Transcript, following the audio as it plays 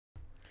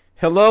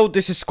Hello,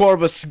 this is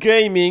Corbus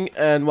Gaming,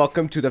 and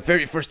welcome to the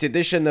very first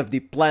edition of the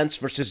Plants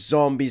vs.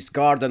 Zombies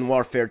Garden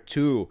Warfare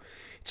 2.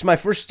 It's my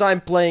first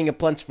time playing a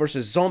Plants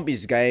vs.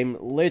 Zombies game,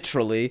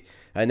 literally.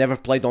 I never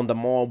played on the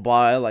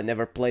mobile, I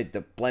never played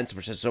the Plants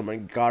vs.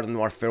 Zombies Garden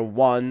Warfare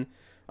 1.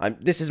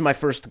 This is my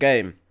first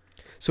game.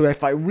 So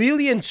if I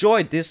really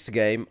enjoyed this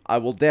game, I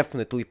will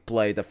definitely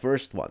play the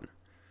first one.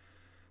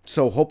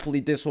 So hopefully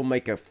this will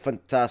make a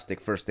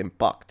fantastic first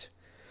impact.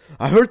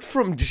 I heard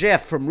from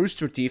Jeff from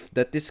Rooster Teeth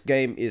that this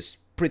game is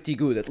pretty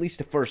good, at least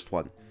the first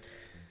one.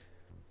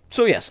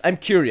 So yes, I'm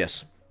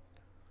curious.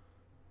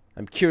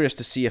 I'm curious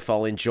to see if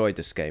I'll enjoy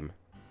this game.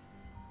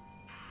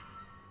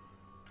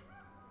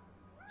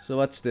 So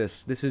what's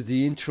this? This is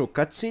the intro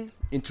cutscene,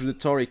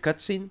 introductory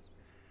cutscene.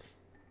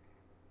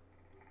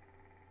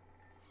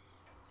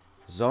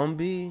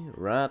 Zombie,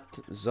 rat,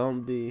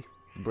 zombie,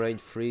 brain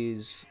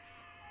freeze.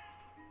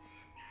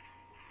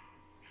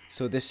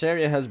 So this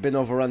area has been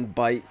overrun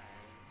by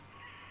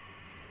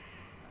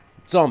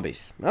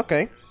zombies.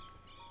 Okay.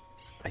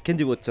 I can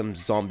deal with some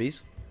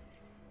zombies.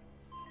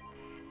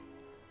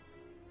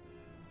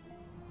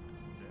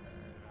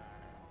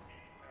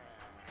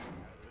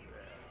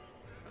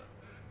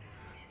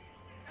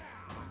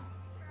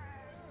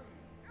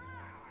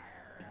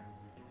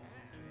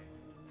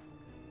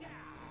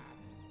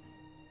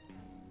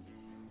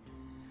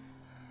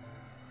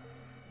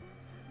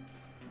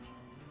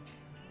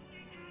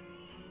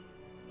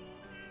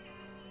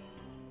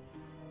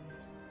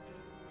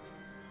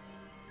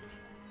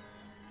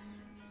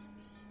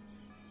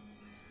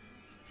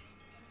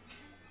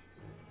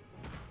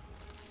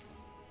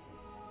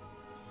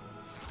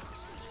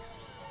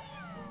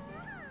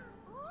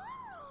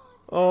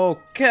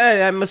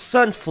 Okay, I'm a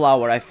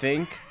sunflower, I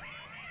think.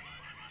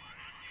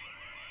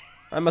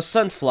 I'm a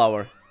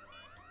sunflower.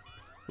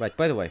 Right,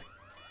 by the way.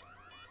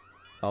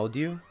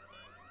 Audio.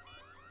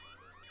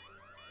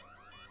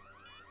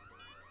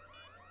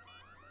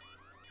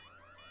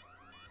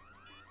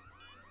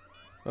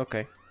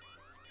 Okay.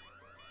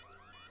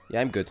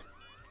 Yeah, I'm good.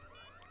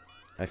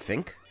 I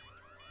think.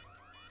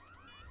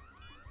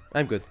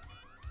 I'm good.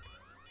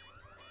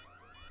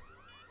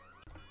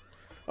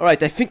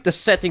 Alright, I think the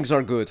settings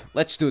are good.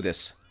 Let's do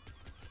this.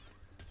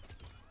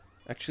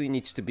 Actually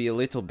needs to be a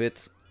little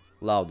bit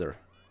louder.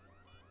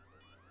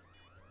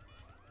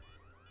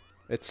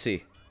 Let's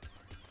see.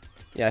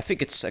 Yeah, I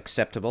think it's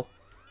acceptable.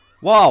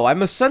 Wow,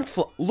 I'm a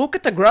sunflower. Look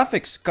at the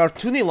graphics.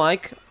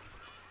 Cartoony-like.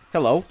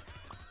 Hello.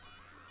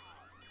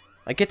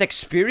 I get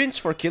experience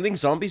for killing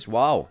zombies.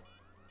 Wow.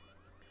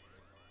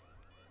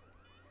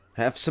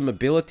 I have some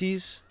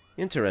abilities.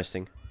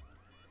 Interesting.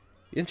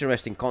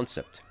 Interesting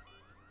concept.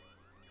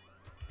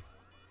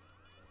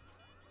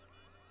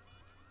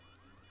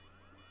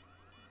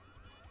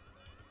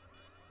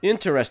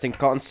 Interesting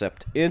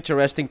concept.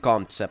 Interesting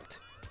concept.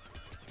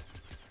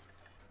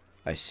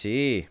 I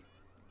see.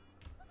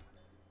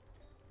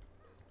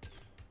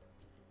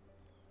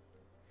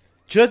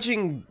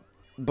 Judging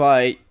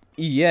by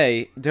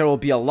EA, there will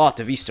be a lot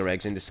of Easter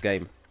eggs in this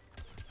game.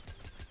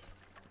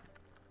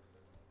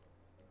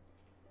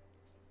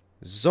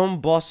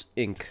 Zomboss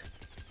Inc.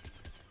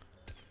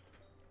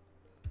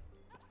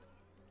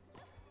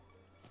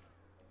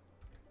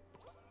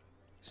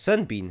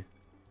 Sunbeam.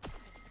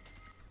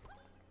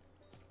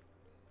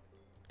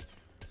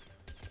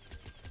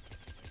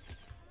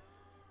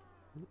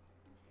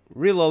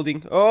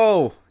 Reloading.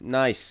 Oh,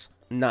 nice.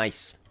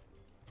 Nice.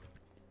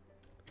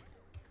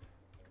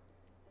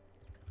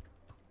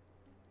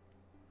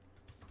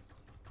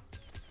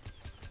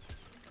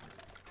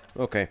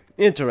 Okay,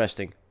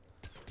 interesting.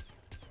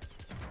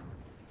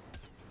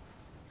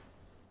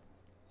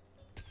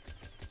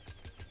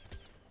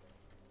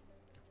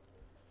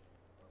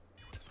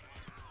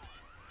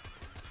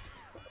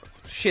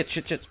 Shit,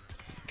 shit, shit.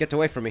 Get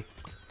away from me.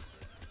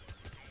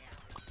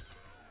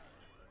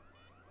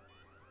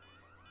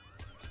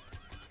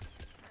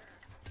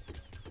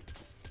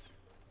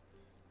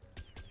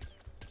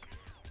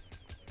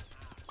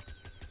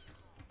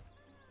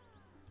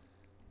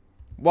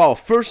 Wow,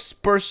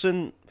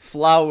 first-person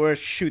flower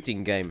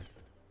shooting game.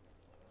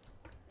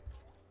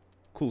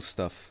 Cool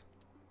stuff.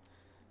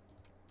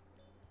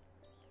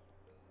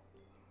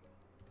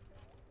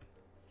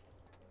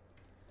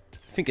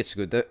 I think it's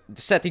good. The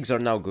settings are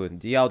now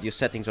good. The audio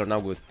settings are now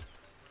good.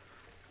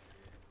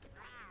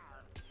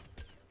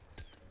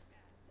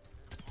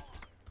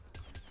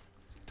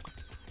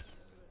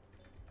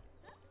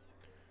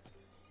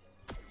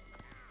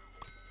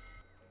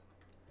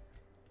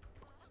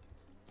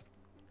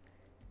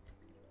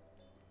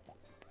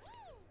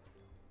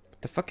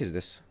 The fuck is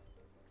this?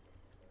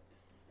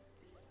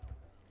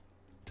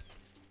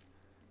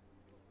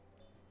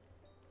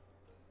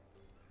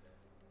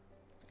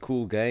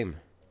 Cool game.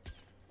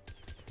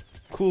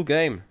 Cool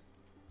game.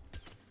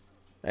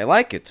 I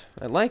like it.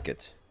 I like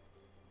it.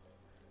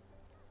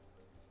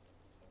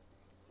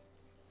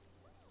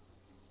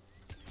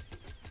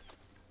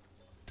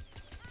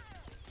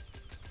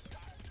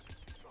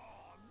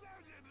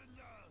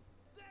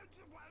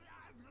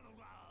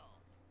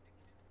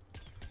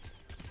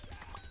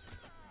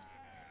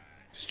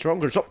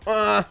 Stronger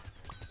zombie.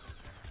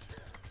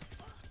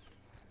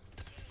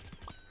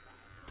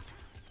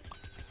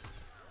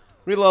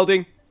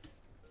 Reloading.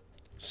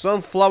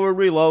 Sunflower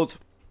reload.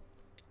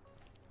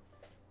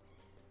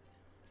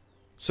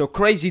 So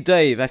Crazy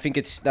Dave, I think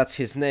that's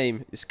his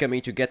name, is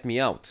coming to get me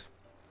out.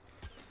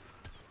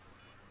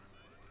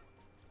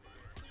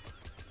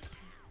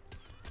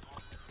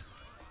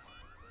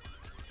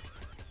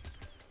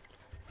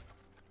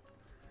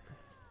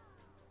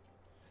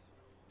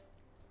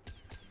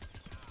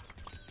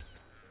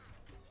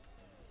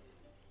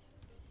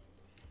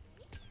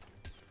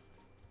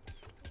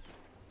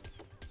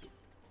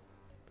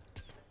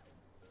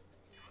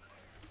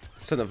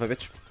 Son of a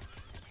bitch.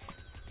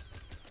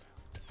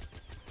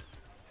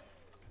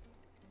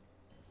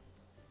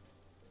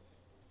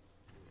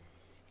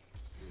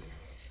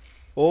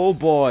 Oh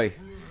boy.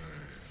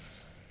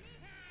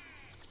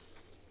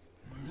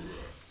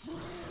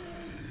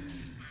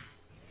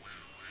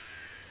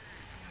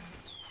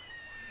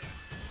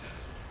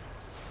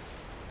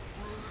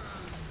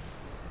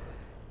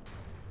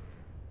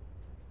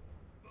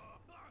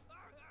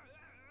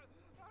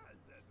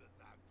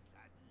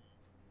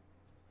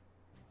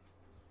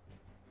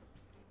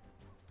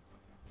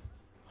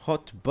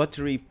 Hot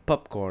buttery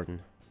popcorn.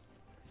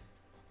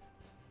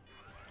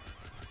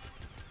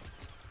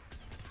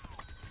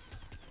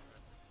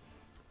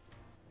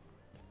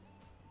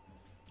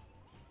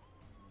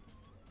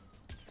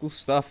 Cool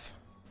stuff.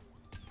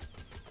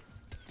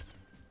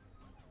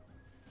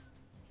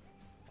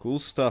 Cool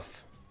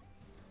stuff.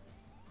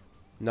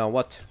 Now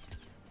what?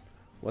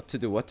 What to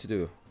do? What to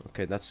do?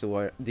 Okay, that's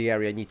the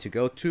area I need to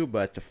go to,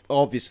 but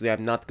obviously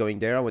I'm not going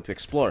there. I want to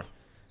explore.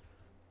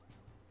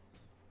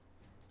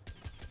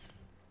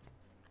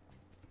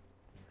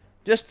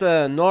 Just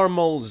a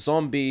normal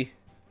zombie.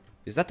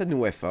 Is that an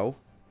UFO?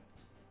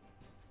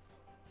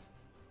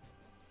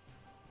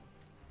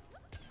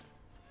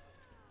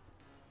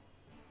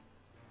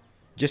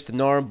 Just a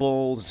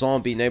normal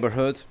zombie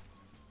neighborhood.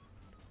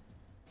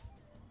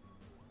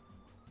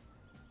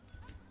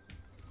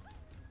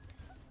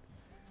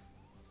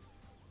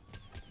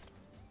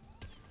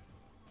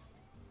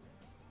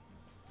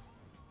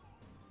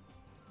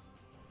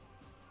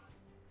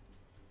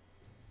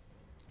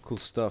 Cool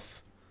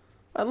stuff.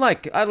 I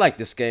like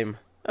this game.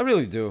 I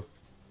really do.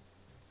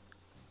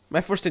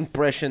 My first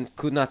impression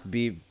could not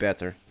be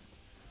better.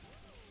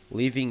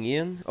 Living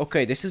in?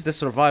 Okay, this is the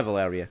survival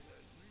area.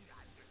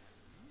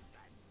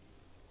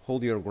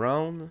 Hold your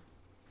ground.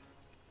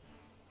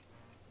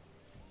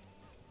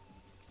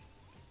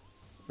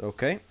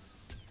 Okay.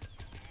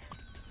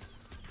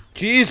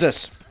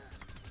 Jesus!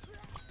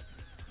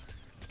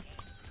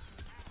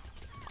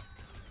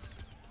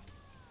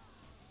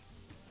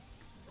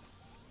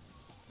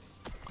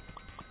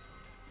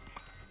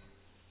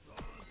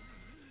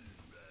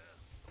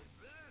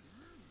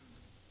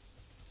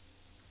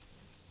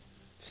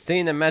 Stay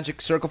in a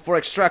magic circle for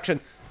extraction.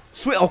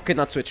 Okay,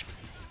 not switch.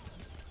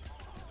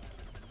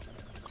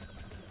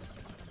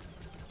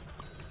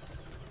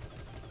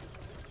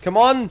 Come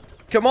on!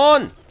 Come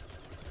on!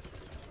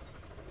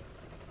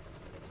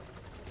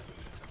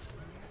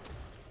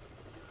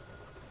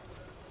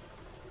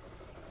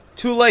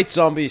 Too late,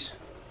 zombies.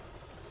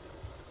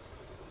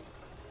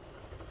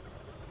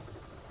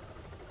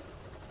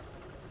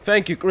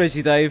 Thank you,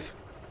 Crazy Dave.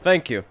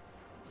 Thank you.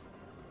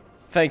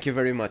 Thank you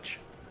very much.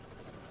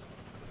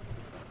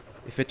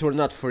 If it were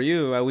not for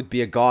you, I would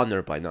be a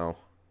goner by now.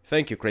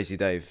 Thank you, Crazy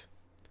Dave.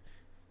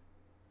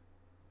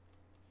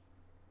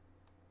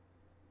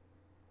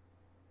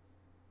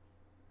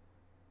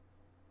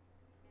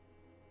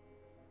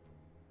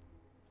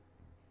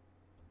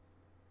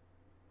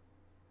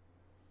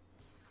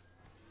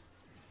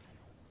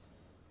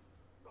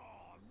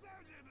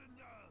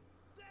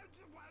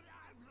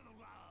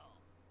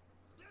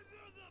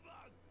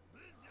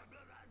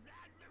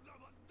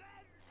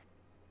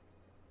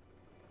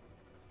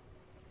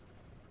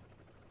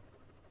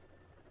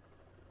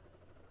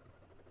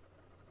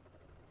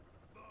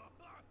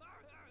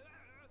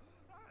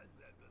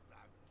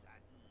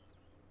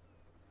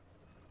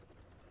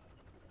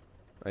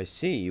 I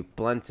see, you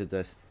planted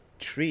a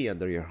tree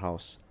under your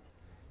house.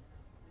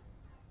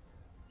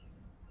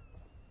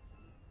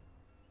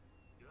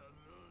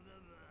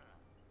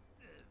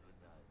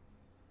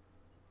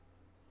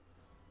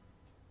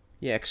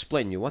 Yeah,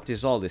 explain me, what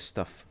is all this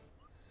stuff?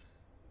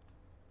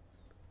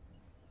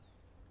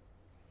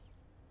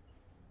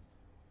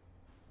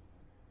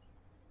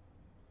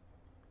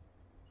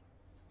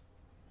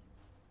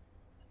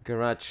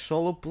 Garage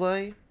solo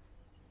play.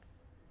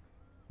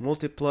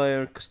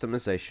 Multiplayer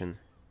customization.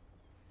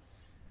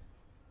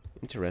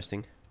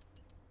 Interesting.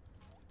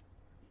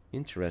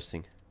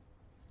 Interesting.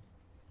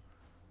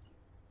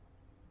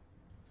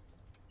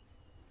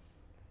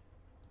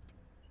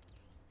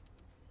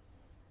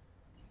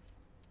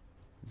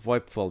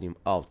 VoIP volume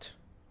out.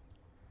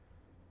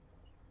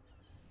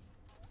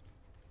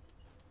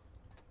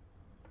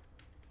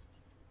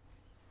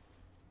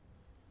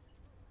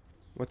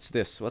 What's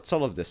this? What's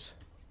all of this?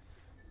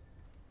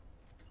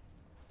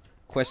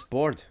 Quest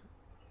board.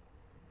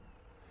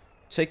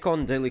 Take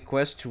on daily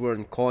quests to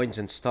earn coins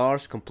and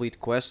stars. Complete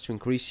quests to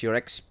increase your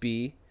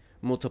XP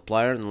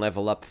multiplier and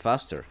level up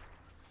faster.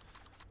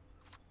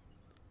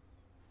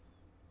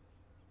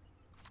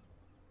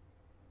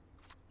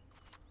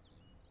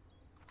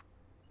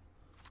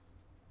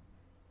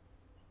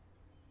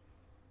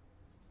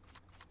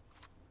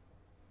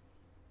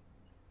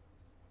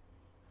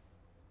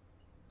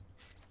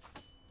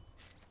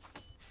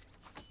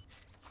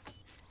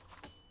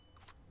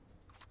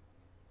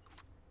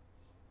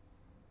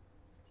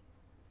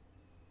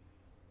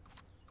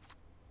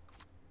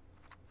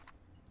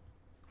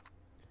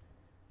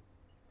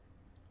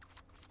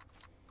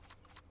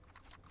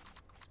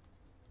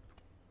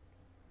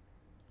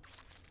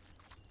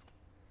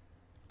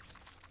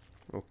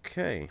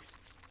 Okay.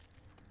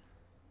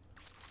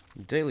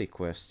 Daily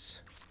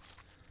quests.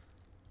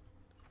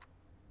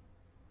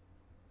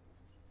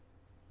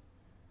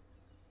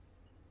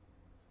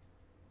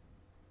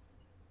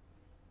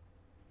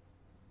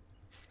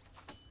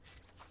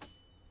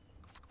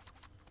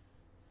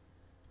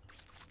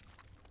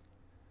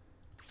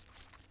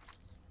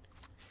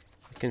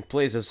 I can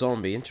play as a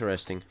zombie,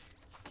 interesting.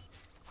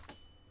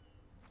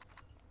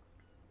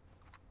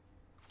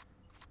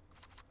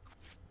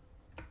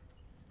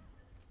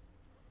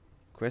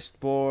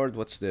 Quest board,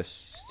 what's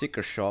this?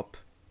 Sticker shop.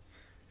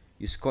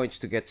 Use coins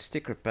to get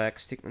sticker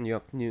packs, stick on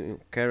your new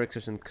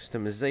characters and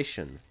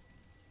customization.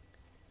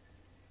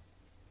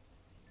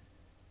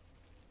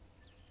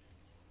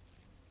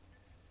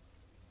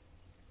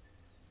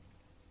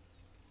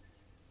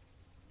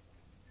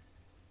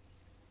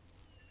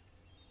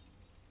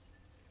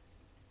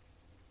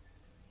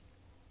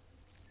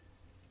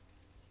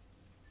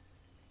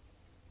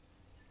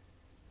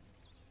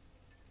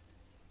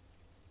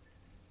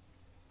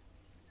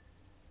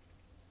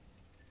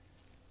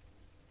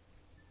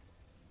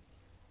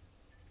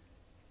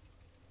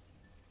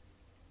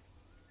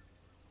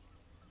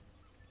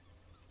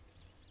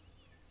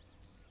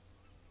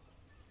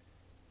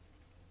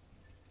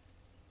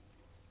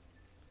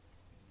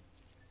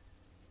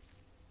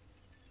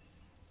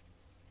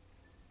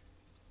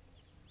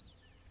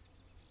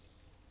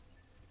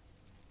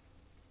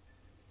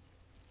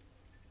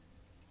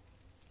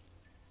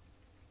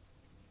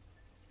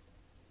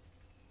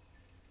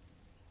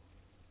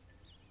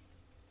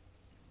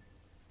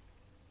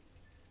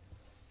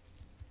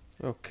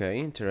 Okay,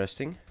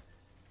 interesting.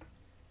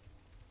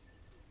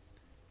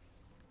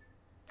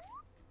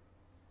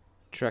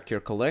 Track your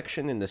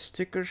collection in the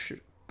sticker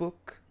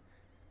book.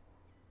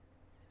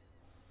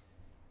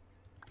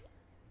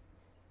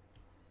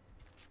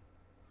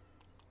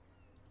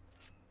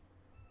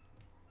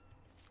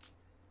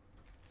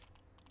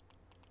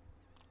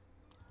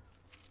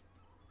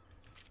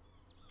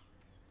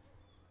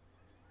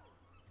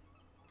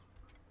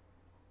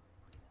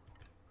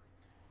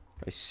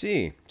 I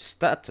see.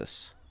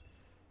 Status.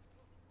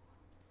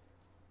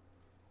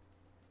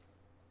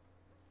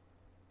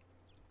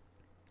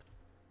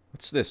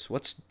 What's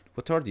this?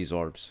 What are these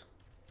orbs?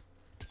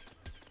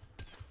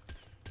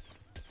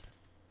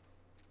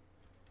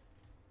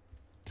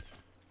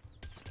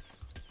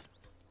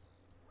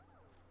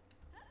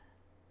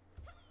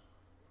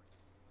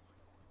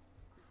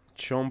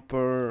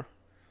 Chomper.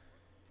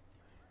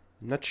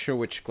 Not sure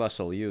which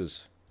class I'll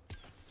use.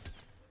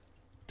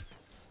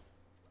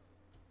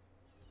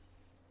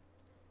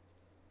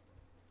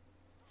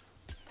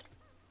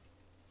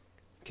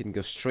 Can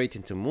go straight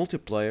into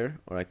multiplayer,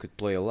 or I could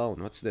play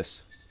alone. What's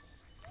this?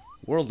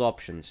 World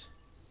options.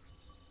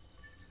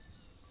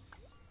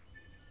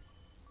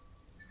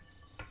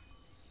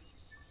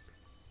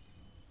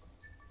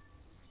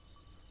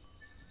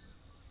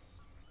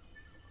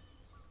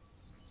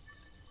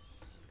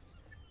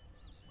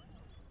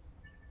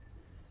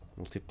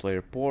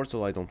 Multiplayer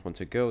portal, I don't want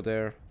to go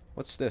there.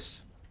 What's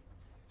this?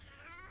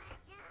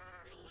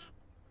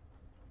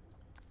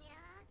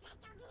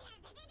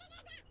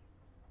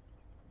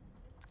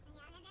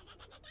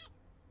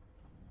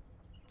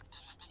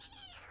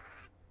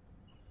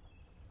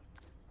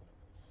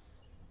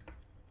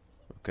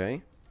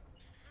 Okay.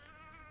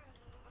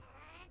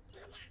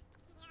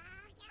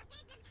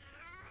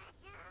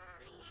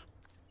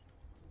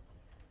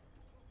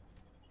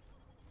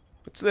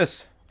 What's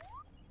this?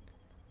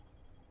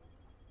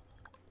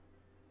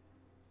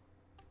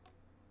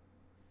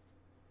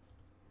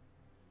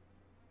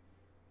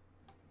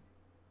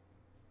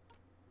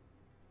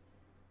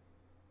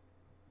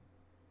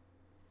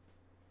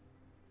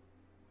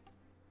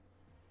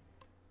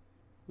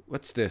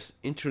 What's this?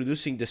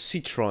 Introducing the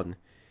Citron.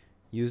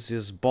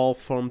 Uses ball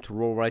form to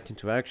roll right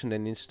into action,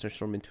 then instant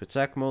transform into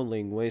attack mode,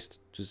 laying waste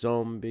to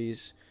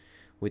zombies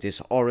with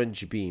his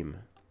orange beam.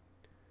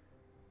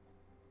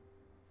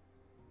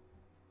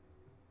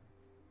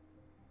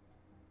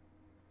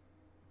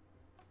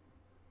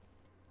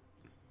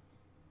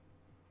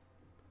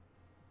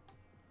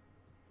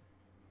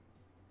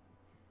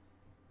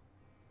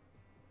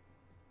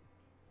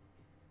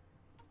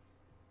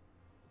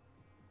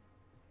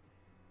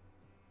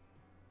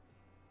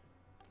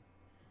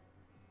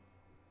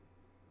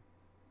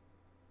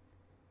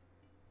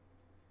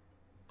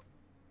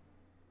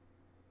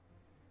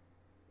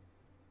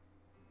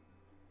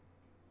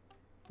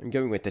 I'm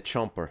going with the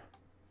chomper.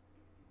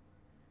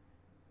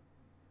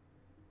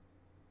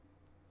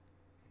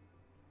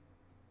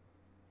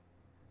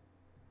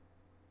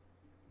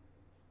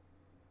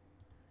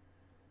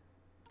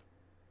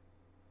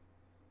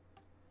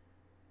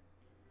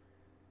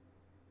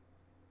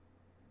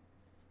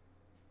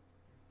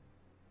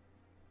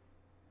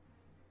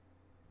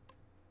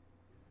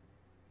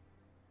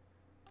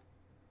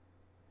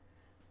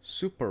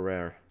 Super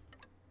rare.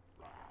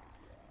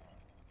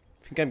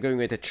 I think I'm going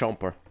with the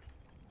chomper.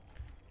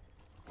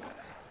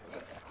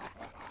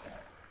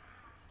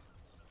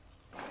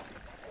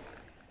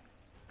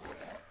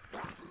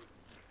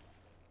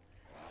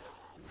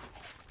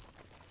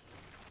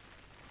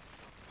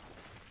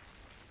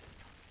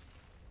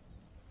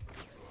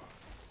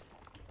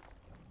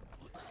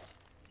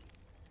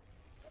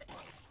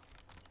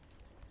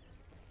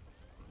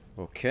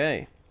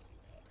 Okay.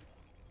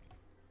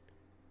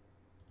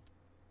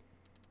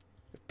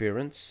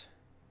 Appearance.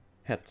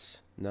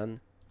 Hats.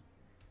 None.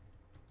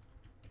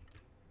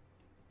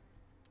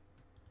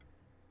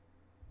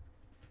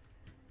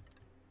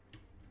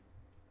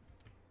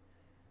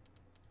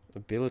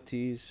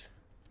 Abilities.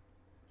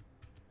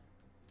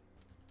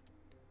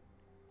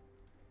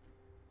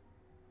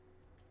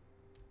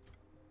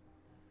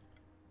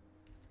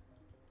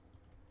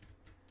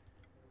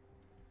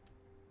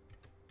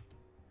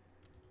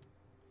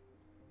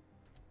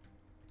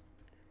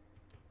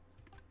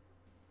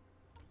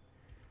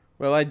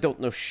 Well, I don't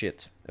know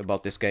shit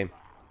about this game.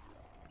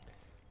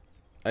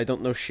 I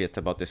don't know shit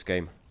about this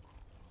game.